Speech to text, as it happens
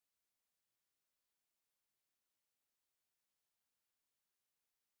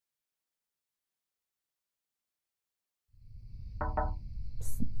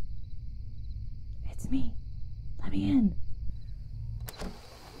Psst. It's me. Let me in.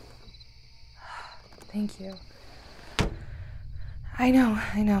 Thank you. I know.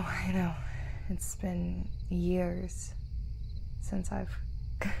 It's been years since I've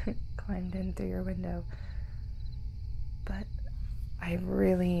climbed in through your window. But I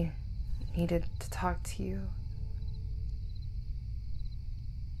really needed to talk to you.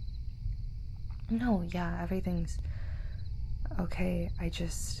 No, yeah, everything's okay.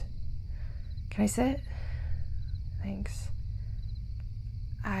 Can I sit? Thanks.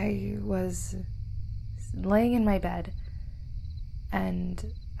 I was laying in my bed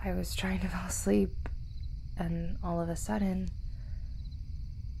and I was trying to fall asleep, and all of a sudden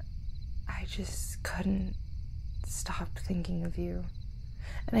I just couldn't stop thinking of you.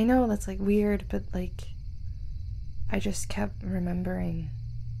 And I know that's like weird, but like I just kept remembering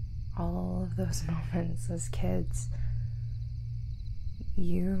all of those moments as kids.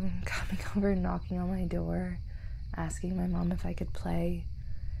 You coming over and knocking on my door, asking my mom if I could play.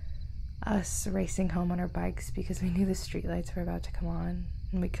 Us racing home on our bikes because we knew the streetlights were about to come on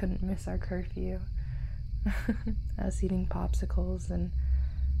and we couldn't miss our curfew. Us eating popsicles and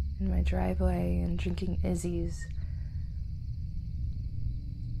in my driveway and drinking Izzy's.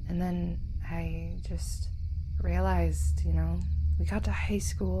 And then I just realized, we got to high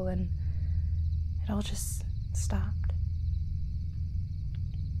school and it all just stopped.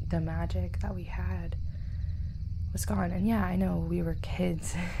 The magic that we had was gone. And yeah, I know we were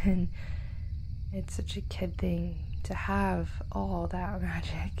kids and it's such a kid thing to have all that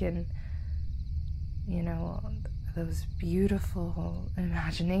magic and, those beautiful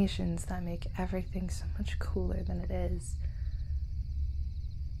imaginations that make everything so much cooler than it is.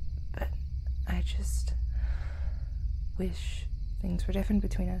 But I just wish things were different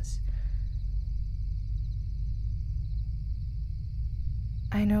between us.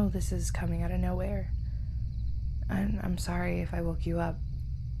 I know this is coming out of nowhere. I'm sorry if I woke you up,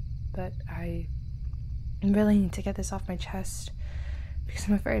 but I really need to get this off my chest because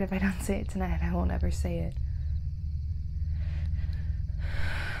I'm afraid if I don't say it tonight, I won't ever say it.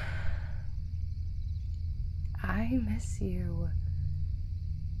 I miss you.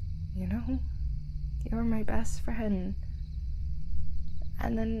 You were my best friend.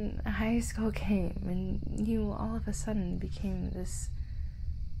 And then high school came and you all of a sudden became this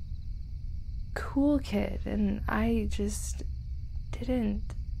cool kid, and I just didn't,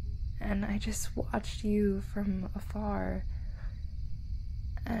 and I just watched you from afar,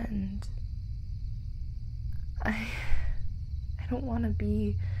 and I don't want to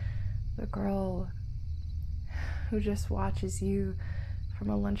be the girl who just watches you from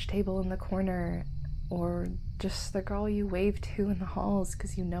a lunch table in the corner, or just the girl you wave to in the halls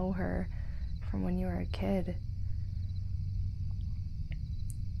because you know her from when you were a kid.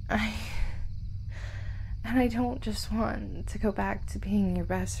 And I don't just want to go back to being your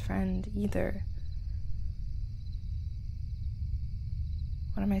best friend either.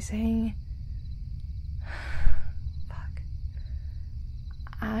 What am I saying? Fuck.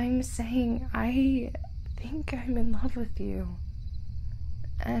 I'm saying I think I'm in love with you.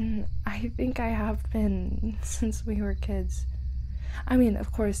 And I think I have been since we were kids. I mean,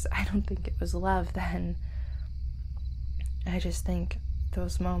 of course, I don't think it was love then. I just think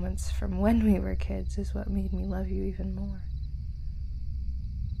those moments from when we were kids is what made me love you even more.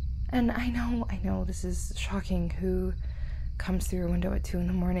 And I know this is shocking. Who comes through your window at 2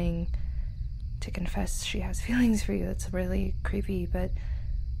 a.m. to confess she has feelings for you? That's really creepy, but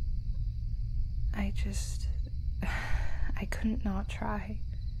I couldn't not try.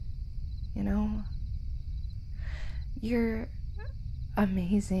 You're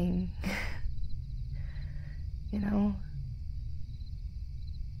amazing.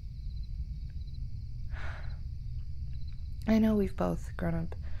 I know we've both grown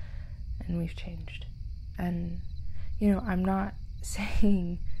up and we've changed. And, I'm not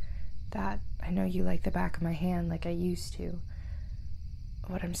saying that I know you like the back of my hand like I used to.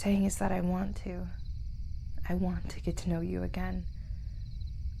 What I'm saying is that I want to. I want to get to know you again.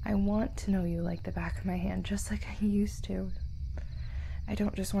 I want to know you like the back of my hand, just like I used to. I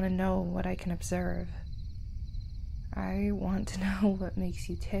don't just want to know what I can observe. I want to know what makes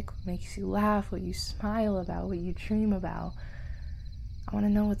you tick, what makes you laugh, what you smile about, what you dream about. I want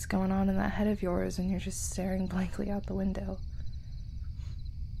to know what's going on in that head of yours when you're just staring blankly out the window.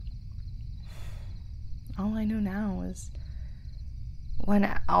 All I know now is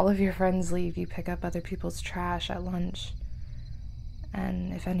when all of your friends leave, you pick up other people's trash at lunch.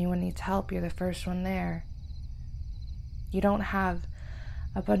 And if anyone needs help, you're the first one there. You don't have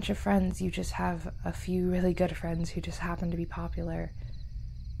a bunch of friends, you just have a few really good friends who just happen to be popular.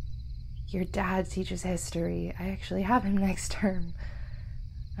 Your dad teaches history. I actually have him next term.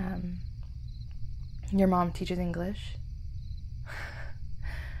 Your mom teaches English.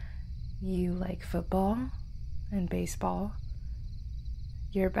 You like football and baseball.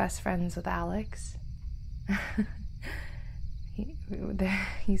 You're best friends with Alex.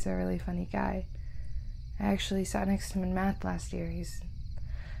 He's a really funny guy. I actually sat next to him in math last year. He's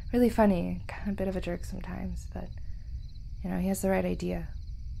really funny, kind of a bit of a jerk sometimes, but, you know, he has the right idea.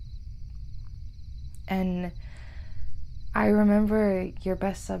 And I remember your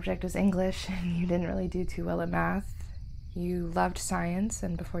best subject was English, and you didn't really do too well at math. You loved science,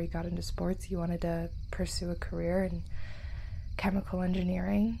 and before you got into sports, you wanted to pursue a career in chemical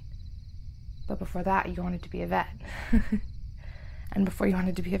engineering. But before that, you wanted to be a vet. And before you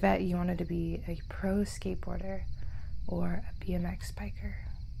wanted to be a vet, you wanted to be a pro skateboarder or a BMX biker,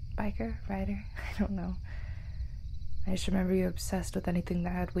 rider, I don't know. I just remember you obsessed with anything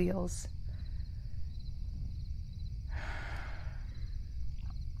that had wheels.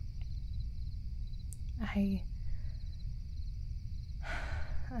 I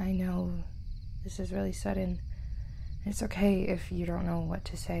know this is really sudden. It's okay if you don't know what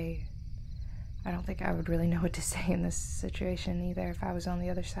to say. I don't think I would really know what to say in this situation either if I was on the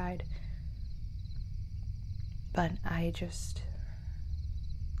other side. But I just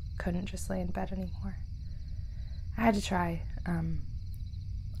couldn't just lay in bed anymore. I had to try.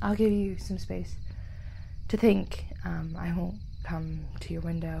 I'll give you some space to think. I won't come to your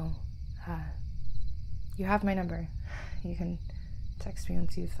window. You have my number. You can text me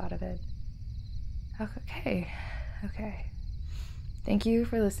once you've thought of it. Okay. Thank you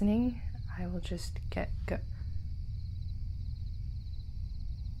for listening. I will just go.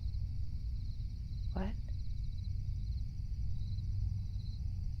 What?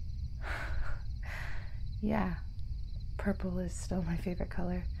 Yeah, purple is still my favorite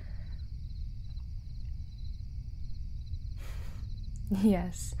color.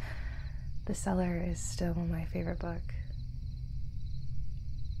 Yes, The Cellar is still my favorite book.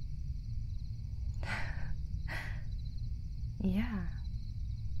 Yeah.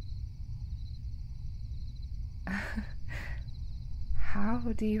 How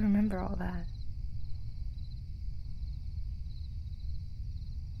do you remember all that?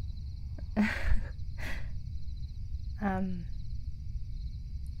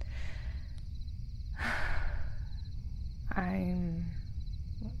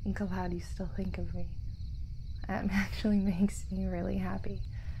 I'm glad you still think of me. That actually makes me really happy.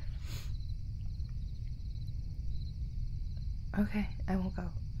 Okay, I won't go.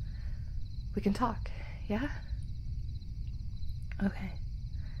 We can talk, yeah? Okay.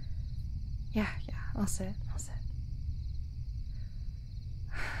 Yeah, I'll sit.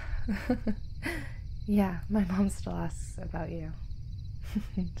 Yeah, my mom still asks about you.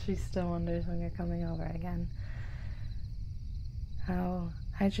 She still wonders when you're coming over again. Oh,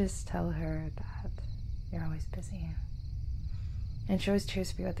 I just tell her that you're always busy. And she always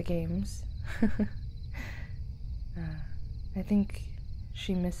cheers for you at the games. I think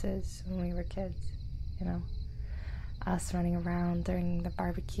she misses when we were kids, you know? Us running around during the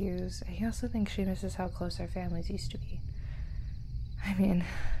barbecues. I also think she misses how close our families used to be. I mean,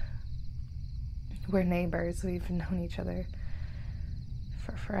 we're neighbors. We've known each other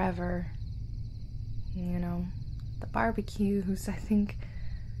for forever. You know, the barbecues. I think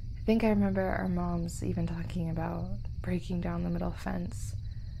I remember our moms even talking about breaking down the middle fence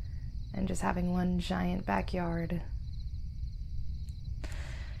and just having one giant backyard.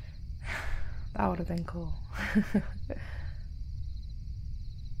 That would have been cool.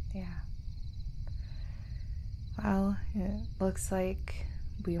 Yeah. Well, it looks like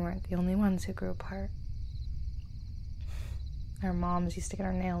we weren't the only ones who grew apart. Our moms used to get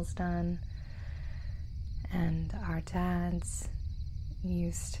our nails done, and our dads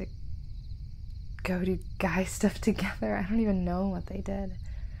used to go do guy stuff together. I don't even know what they did.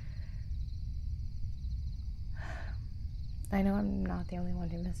 I know I'm not the only one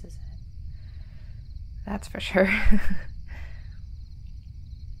who misses it. That's for sure.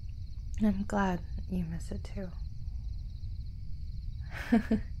 I'm glad you miss it too.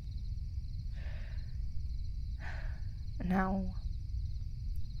 Now,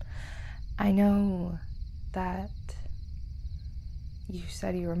 I know that you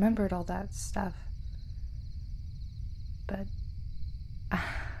said you remembered all that stuff, but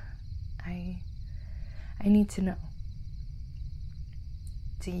I need to know.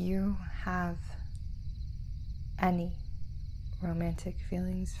 Do you have any romantic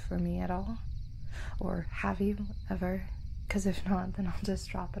feelings for me at all? Or have you ever Because if not, then I'll just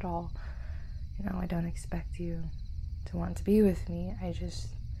drop it all. You know, I don't expect you to want to be with me. I just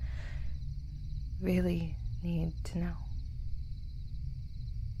really need to know.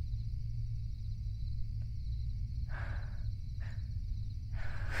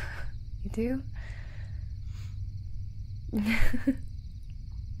 You do?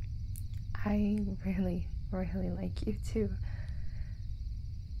 I really, really like you too.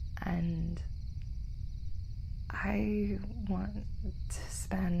 And I want to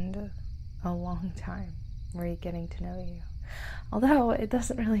spend a long time really getting to know you. Although it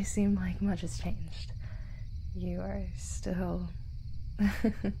doesn't really seem like much has changed. You are still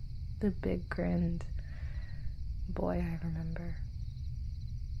the big grinned boy I remember.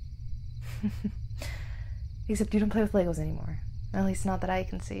 Except you don't play with Legos anymore. At least not that I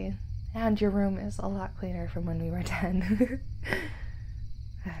can see. And your room is a lot cleaner from when we were 10.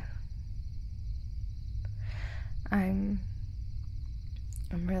 I'm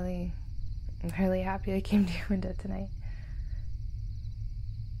really happy I came to your window tonight.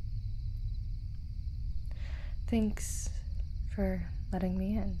 Thanks for letting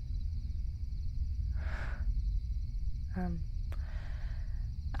me in.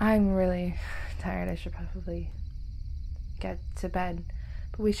 I'm really tired. I should probably get to bed,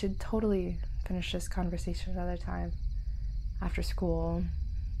 but we should totally finish this conversation another time. After school,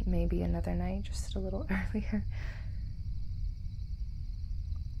 maybe another night, just a little earlier.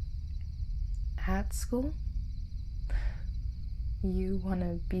 At school? You want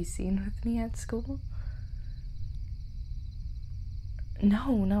to be seen with me at school?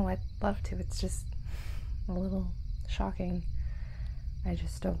 No, I'd love to. It's just a little shocking. I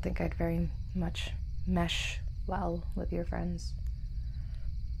just don't think I'd very much mesh well with your friends.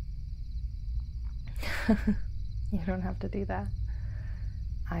 You don't have to do that.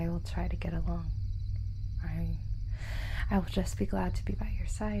 I will try to get along. I will just be glad to be by your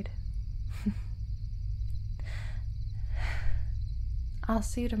side. I'll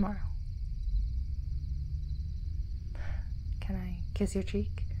see you tomorrow. Can I kiss your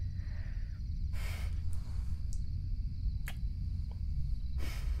cheek?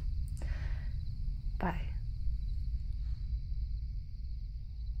 Bye.